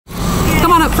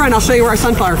front. I'll show you where our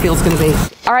sunflower field's going to be.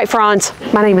 All right, Franz.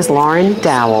 My name is Lauren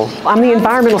Dowell. I'm the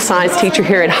environmental science teacher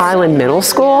here at Highland Middle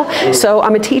School. So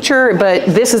I'm a teacher, but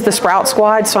this is the Sprout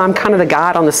Squad, so I'm kind of the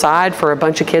guide on the side for a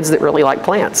bunch of kids that really like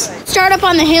plants. Start up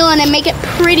on the hill and then make it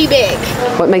pretty big.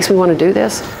 What makes me want to do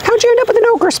this? How'd you end up with an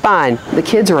ochre spine? The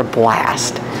kids are a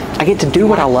blast. I get to do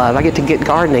what I love. I get to get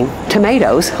gardening.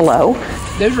 Tomatoes, hello.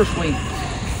 Those are sweet.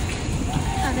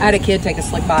 I had a kid take a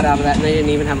slick bite out of that and they didn't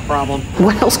even have a problem.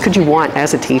 What else could you want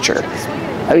as a teacher?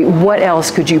 I mean, what else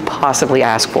could you possibly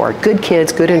ask for? Good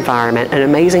kids, good environment, an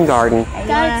amazing garden.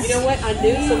 That's, you know what? I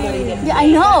knew somebody that. Yeah, I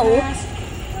know.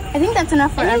 I think that's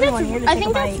enough for everyone here to take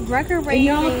a bite.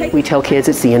 Record-breaking. We tell kids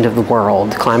it's the end of the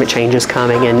world. Climate change is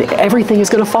coming and everything is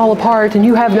going to fall apart and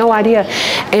you have no idea.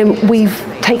 And we've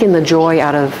taken the joy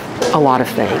out of a lot of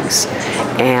things.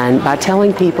 And by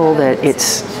telling people that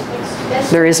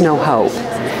there is no hope,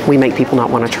 we make people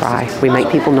not want to try. We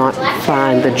make people not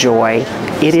find the joy.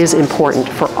 It is important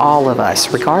for all of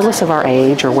us, regardless of our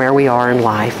age or where we are in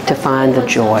life, to find the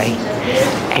joy.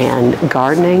 And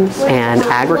gardening and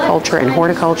agriculture and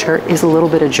horticulture is a little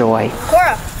bit of joy.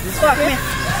 Cora, come here.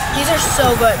 These are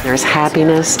so good. There's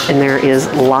happiness and there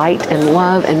is light and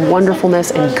love and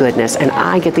wonderfulness and goodness. And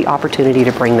I get the opportunity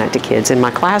to bring that to kids in my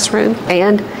classroom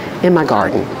and in my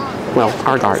garden. Well,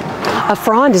 our garden. A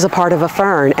frond is a part of a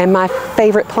fern, and my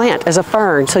favorite plant is a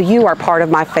fern. So you are part of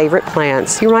my favorite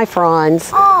plants. You're my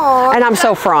fronds. Aww, and I'm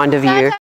so fond of you.